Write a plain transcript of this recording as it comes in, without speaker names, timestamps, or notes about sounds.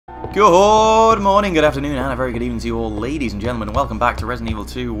Good morning, good afternoon, and a very good evening to you all, ladies and gentlemen. Welcome back to Resident Evil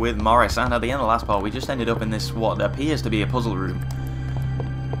 2 with Morris. And at the end of the last part, we just ended up in this, what appears to be a puzzle room,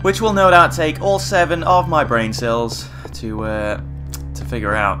 which will no doubt take all 7 of my brain cells to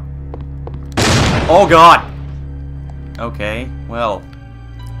figure out. Oh god! Okay, well,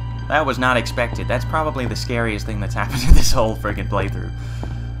 that was not expected. That's probably the scariest thing that's happened in this whole friggin' playthrough.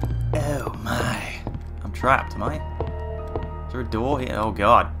 Oh my. I'm trapped, am I? Is there a door here? Oh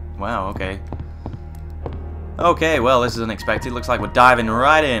god. Wow, okay. Okay, well, this is unexpected. Looks like we're diving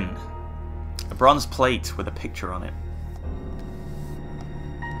right in. A bronze plate with a picture on it.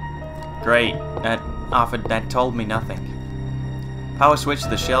 Great. That told me nothing. Power switch to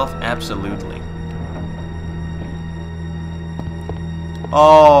the shelf? Absolutely.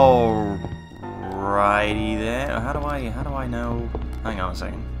 Oh, righty there. How do I know? Hang on a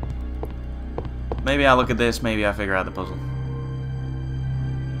second. Maybe I look at this, maybe I figure out the puzzle.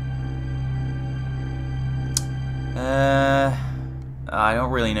 I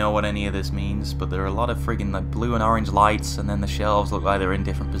don't really know what any of this means, but there are a lot of friggin' like blue and orange lights, and then the shelves look like they're in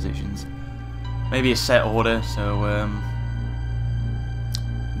different positions. Maybe a set order, so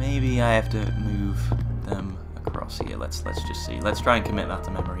maybe I have to move them across here. Let's just see. Let's try and commit that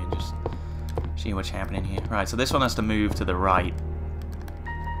to memory and just see what's happening here. Right, so this one has to move to the right.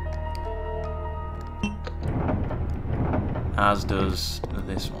 As does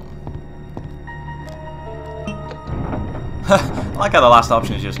this one. I like how the last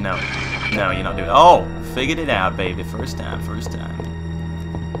option is just no. No, you're not doing it. Oh, figured it out, baby. First time, first time.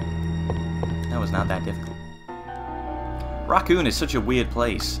 That was not that difficult. Raccoon is such a weird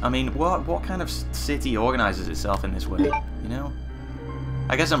place. I mean, what kind of city organizes itself in this way? You know?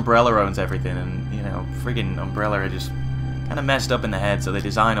 I guess Umbrella owns everything, and, you know, friggin' Umbrella are just kind of messed up in the head, so they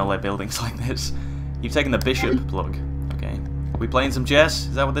design all their buildings like this. You've taken the bishop plug. Okay. We playing some chess?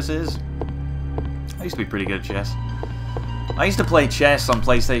 Is that what this is? I used to be pretty good at chess. I used to play chess on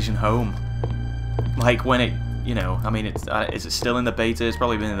PlayStation Home. Like when it, you know, I mean, is it still in the beta? It's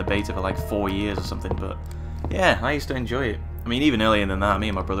probably been in the beta for like 4 years or something, but yeah, I used to enjoy it. I mean, even earlier than that, me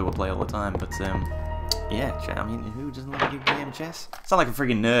and my brother would play all the time, but yeah, I mean, who doesn't like a good game of chess? I sound like a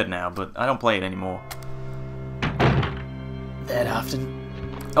freaking nerd now, but I don't play it anymore that often.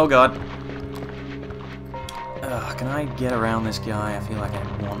 Oh god. Can I get around this guy? I feel like I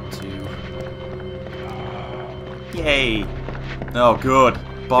want to. Yay! Oh, good.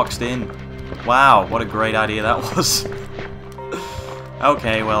 Boxed in. Wow, what a great idea that was.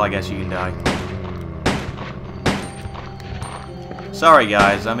 Okay, well, I guess you can die. Sorry,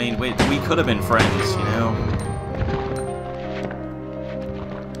 guys. I mean, we could have been friends, you know?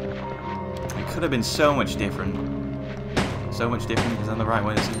 It could have been so much different. So much different? Is that the right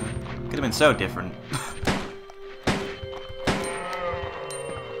way to say it? Could have been so different.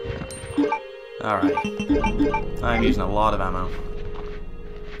 Alright. I'm using a lot of ammo.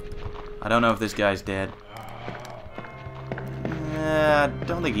 I don't know if this guy's dead. I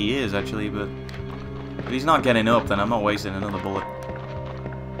don't think he is, actually, but if he's not getting up, then I'm not wasting another bullet.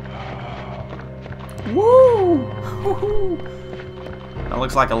 Woo! Woohoo! That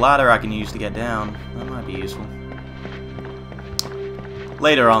looks like a ladder I can use to get down. That might be useful.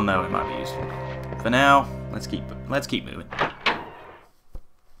 Later on, though, it might be useful. For now, let's keep moving.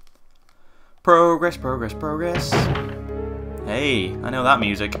 Progress, progress, progress. Hey, I know that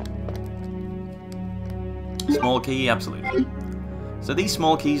music. Small key, absolutely. So these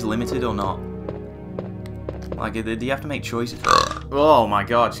small keys limited or not? Like, do you have to make choices? Oh my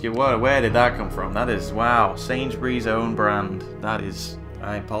god, where did that come from? That is, wow, Sainsbury's own brand. That is,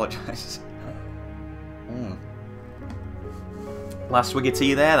 I apologize. Last swig of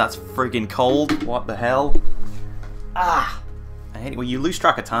tea there, that's friggin' cold. What the hell? Ah! I hate it. Well, you lose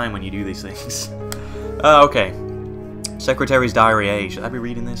track of time when you do these things. Okay. Secretary's Diary A. Should I be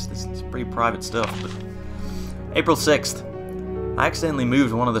reading this? This is pretty private stuff. But April 6th. I accidentally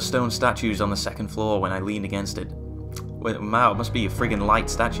moved one of the stone statues on the 2nd floor when I leaned against it. Wow, it must be a friggin' light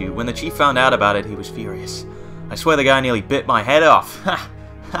statue. When the chief found out about it, he was furious. I swear the guy nearly bit my head off. Ha!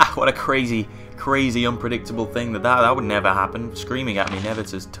 Ha! What a crazy, crazy, unpredictable thing that would never happen. Screaming at me never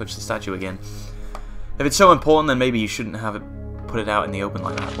to touch the statue again. If it's so important, then maybe you shouldn't have it put it out in the open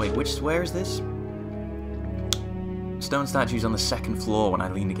like that. Wait, where is this? Stone statues on the 2nd floor when I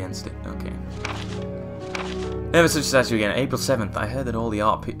leaned against it. Okay. Never such a statue again. April 7th. I heard that all the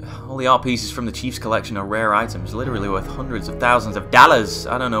art pieces from the chief's collection are rare items, literally worth hundreds of thousands of dollars.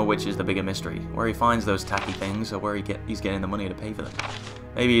 I don't know which is the bigger mystery. Where he finds those tacky things, or where he's getting the money to pay for them.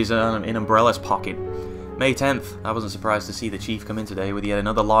 Maybe he's in Umbrella's pocket. May 10th. I wasn't surprised to see the chief come in today with yet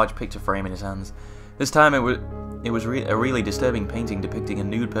another large picture frame in his hands. This time it It was a really disturbing painting depicting a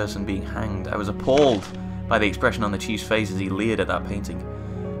nude person being hanged. I was appalled by the expression on the chief's face as he leered at that painting.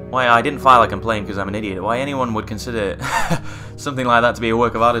 Why I didn't file a complaint because I'm an idiot. Why anyone would consider something like that to be a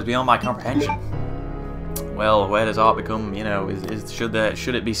work of art is beyond my comprehension. Well, where does art become, you know, should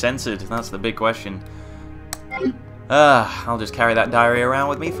it be censored? That's the big question. I'll just carry that diary around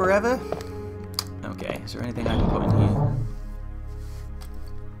with me forever. Okay, is there anything I can put in here?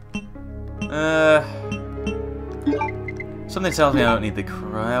 Something tells me I don't need the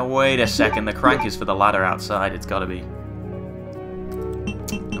crank. Wait a second, the crank is for the ladder outside, it's gotta be.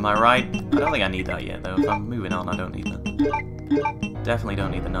 Am I right? I don't think I need that yet, though. If I'm moving on, I don't need that. Definitely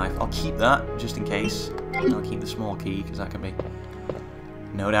don't need the knife. I'll keep that, just in case. I'll keep the small key, because that can be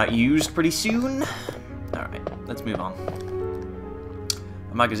no doubt used pretty soon. Alright, let's move on.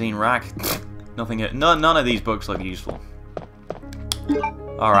 A magazine rack. None of these books look useful.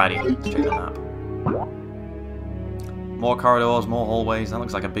 Alrighty, let's check the map. More corridors, more hallways. That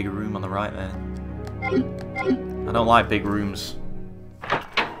looks like a big room on the right there. I don't like big rooms.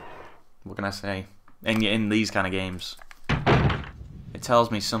 What can I say? In these kind of games. It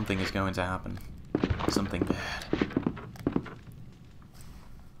tells me something is going to happen. Something bad.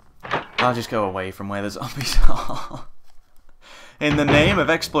 I'll just go away from where the zombies are. In the name of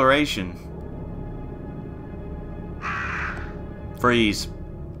exploration. Freeze.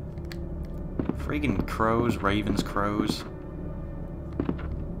 Friggin' crows, ravens, crows.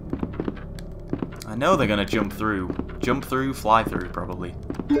 I know they're gonna jump through. Jump through, fly through, probably.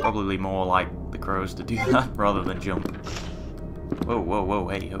 Probably more like the crows to do that rather than jump. Whoa, whoa, whoa,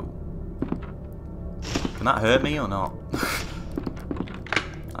 hey, ho. Can that hurt me or not?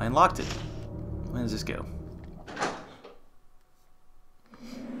 I unlocked it. Where does this go?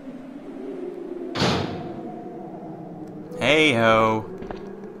 Hey ho.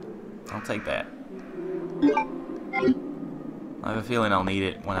 I'll take that. I have a feeling I'll need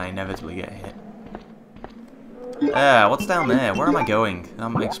it when I inevitably get hit. What's down there? Where am I going?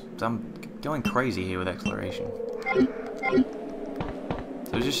 I'm going crazy here with exploration.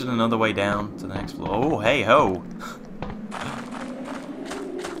 So it's just another way down to the next floor. Oh, hey ho!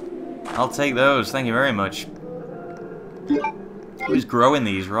 I'll take those, thank you very much. Who's growing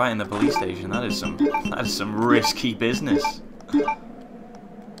these right in the police station? That is some risky business.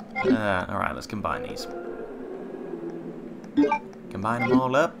 Alright, let's combine these. Combine them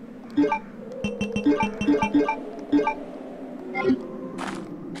all up.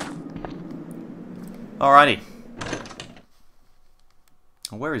 Alrighty.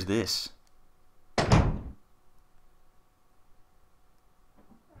 Where is this?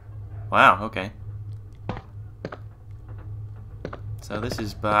 Wow, okay. So this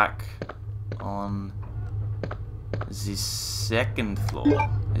is back on the second floor,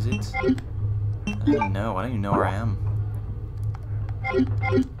 is it? I don't know, I don't even know where I am.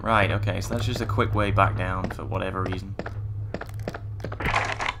 Right, okay, so that's just a quick way back down for whatever reason.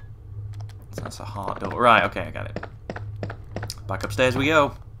 So that's a hard door. Right, okay, I got it. Back upstairs we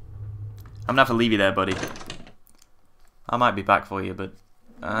go. I'm gonna have to leave you there, buddy. I might be back for you, but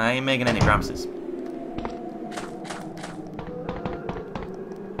I ain't making any promises.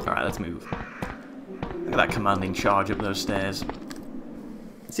 Alright, let's move. Look at that commanding charge up those stairs.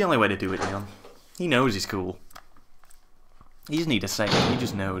 It's the only way to do it, Leon. He knows he's cool. He doesn't need to say it, he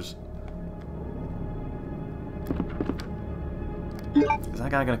just knows. Is that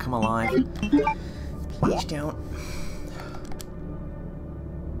guy gonna come alive? Please don't.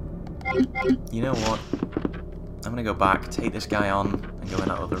 You know what? I'm gonna go back, take this guy on, and go in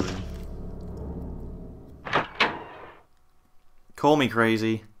that other room. Call me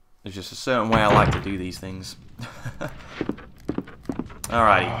crazy. There's just a certain way I like to do these things.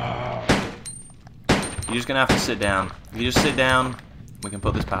 Alrighty. You're just gonna have to sit down. If you just sit down, we can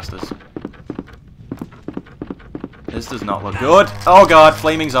put this past us. This does not look good. Oh god,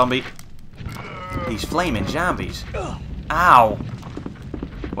 flaming zombie. These flaming zombies. Ow!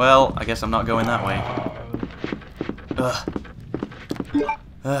 Well, I guess I'm not going that way. Ugh.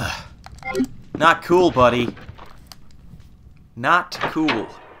 Ugh. Not cool, buddy. Not cool.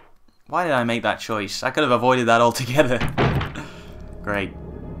 Why did I make that choice? I could have avoided that altogether. Great.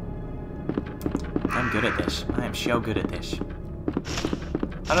 I'm good at this. I am so good at this.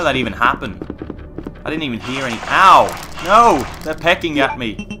 How did that even happen? I didn't even hear any... Ow! No! They're pecking at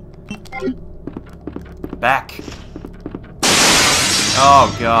me. Back.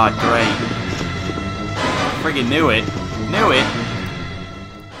 Oh god, great. Friggin' knew it. Knew it.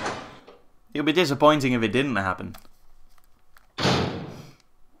 It would be disappointing if it didn't happen.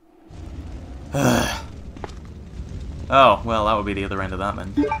 Oh, well, that would be the other end of that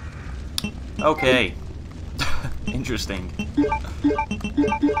then. Okay. Interesting.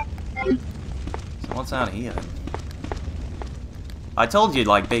 So what's out here then? I told you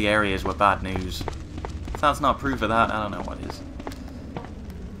like big areas were bad news. If that's not proof of that, I don't know what is.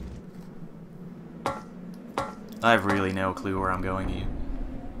 I have really no clue where I'm going here.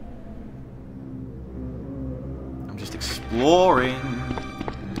 I'm just exploring.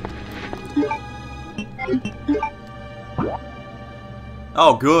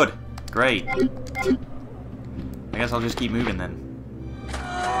 Oh, good. Great. I guess I'll just keep moving then.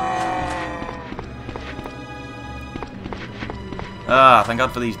 Ah, thank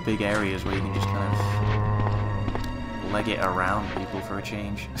God for these big areas where you can just kind of leg it around people for a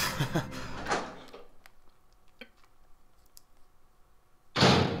change.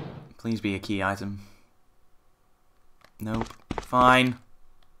 Please be a key item. Nope. Fine.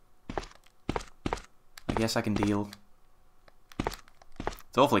 I guess I can deal.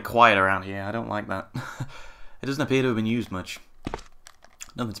 It's awfully quiet around here. I don't like that. It doesn't appear to have been used much.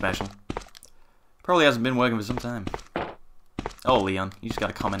 Nothing special. Probably hasn't been working for some time. Oh, Leon, you just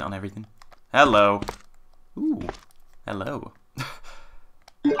gotta comment on everything. Hello. Ooh. Hello.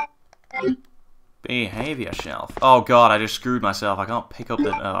 Behave yourself. Oh god, I just screwed myself. I can't pick up the...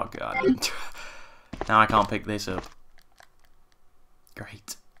 Oh god. Now I can't pick this up.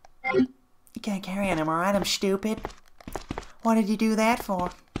 Great. You can't carry any more items, stupid. What did you do that for?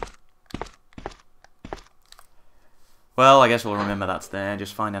 Well, I guess we'll remember that's there.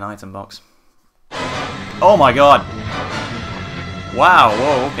 Just find an item box. Oh my god! Wow,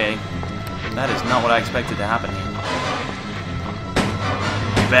 whoa, okay. That is not what I expected to happen here.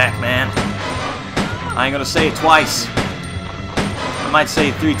 Get back, man. I ain't gonna say it twice. I might say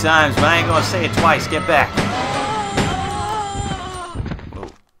it 3 times, but I ain't gonna say it twice. Get back. Whoa.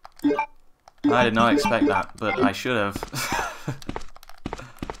 I did not expect that, but I should have.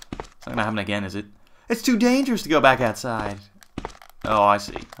 It's not gonna happen again, is it? It's too dangerous to go back outside. Oh, I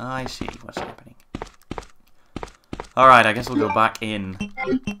see. I see what's happening. Alright, I guess we'll go back in.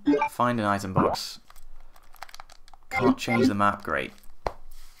 Find an item box. Can't change the map, great.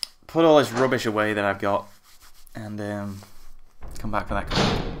 Put all this rubbish away that I've got. And come back for that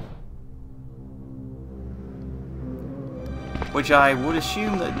card. Which I would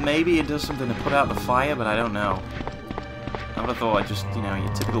assume that maybe it does something to put out the fire, but I don't know. I would have thought I'd just, you know,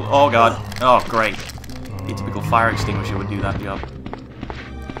 your typical... Oh god. Oh, great. Your typical fire extinguisher would do that job.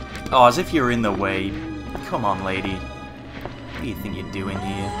 Oh, as if you're in the way. Come on, lady. What do you think you're doing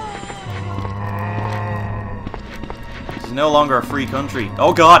here? This is no longer a free country.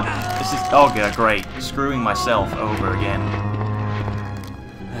 Oh god! This is... Oh god, great. Screwing myself over again.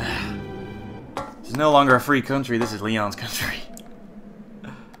 This is no longer a free country, this is Leon's country.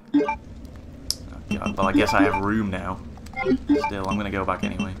 Oh god, well I guess I have room now. Still, I'm gonna go back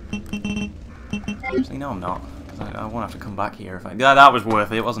anyway. Actually, no I'm not. Because I won't have to come back here if I... Yeah, that was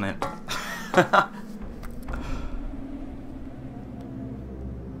worth it, wasn't it?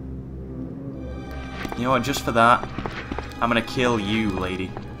 You know what, just for that, I'm gonna kill you, lady.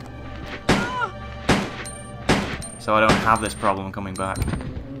 So I don't have this problem coming back.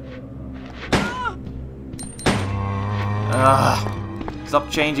 Stop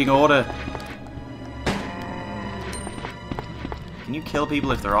changing order. Can you kill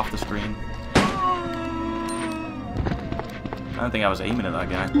people if they're off the screen? I don't think I was aiming at that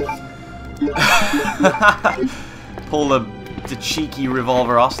guy. Pull the cheeky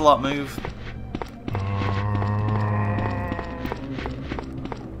revolver ocelot move.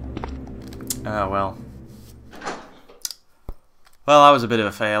 Oh well. Well, that was a bit of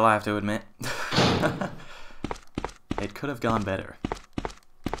a fail, I have to admit. It could have gone better.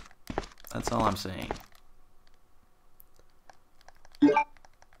 That's all I'm saying.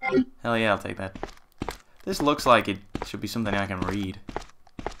 Hell yeah, I'll take that. This looks like it should be something I can read.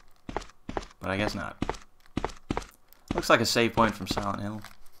 But I guess not. Looks like a save point from Silent Hill.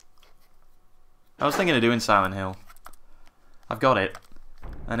 I was thinking of doing Silent Hill. I've got it.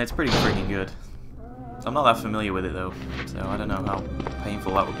 And it's pretty freaking good. I'm not that familiar with it though, so I don't know how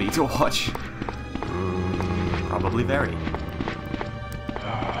painful that would be to watch. Probably very.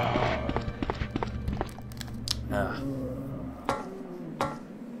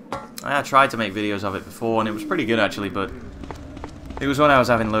 I tried to make videos of it before and it was pretty good actually, but it was when I was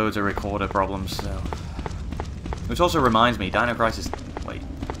having loads of recorder problems, so... Which also reminds me, Dino Crisis... Wait.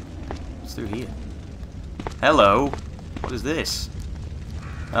 What's through here? Hello? What is this?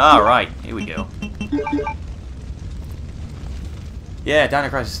 Ah, right. Here we go. Yeah, Dino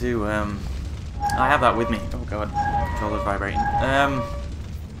Crisis 2, I have that with me. Oh god, controller's vibrating. I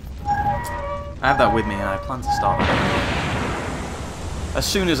have that with me and I plan to start that as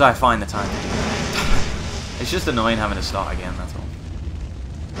soon as I find the time to do it. It's just annoying having to start again, that's all.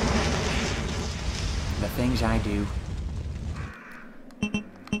 The things I do.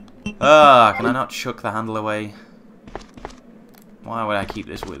 Ah, can I not chuck the handle away? Why would I keep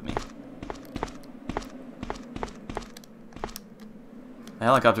this with me? The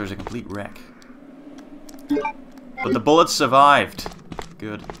helicopter is a complete wreck. But the bullets survived.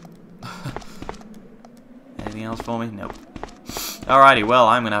 Good. Anything else for me? Nope. Alrighty, well,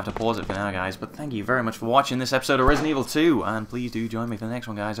 I'm going to have to pause it for now, guys. But thank you very much for watching this episode of Resident Evil 2. And please do join me for the next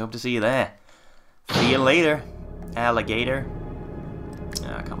one, guys. I hope to see you there. See you later, alligator.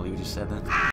 I can't believe you just said that.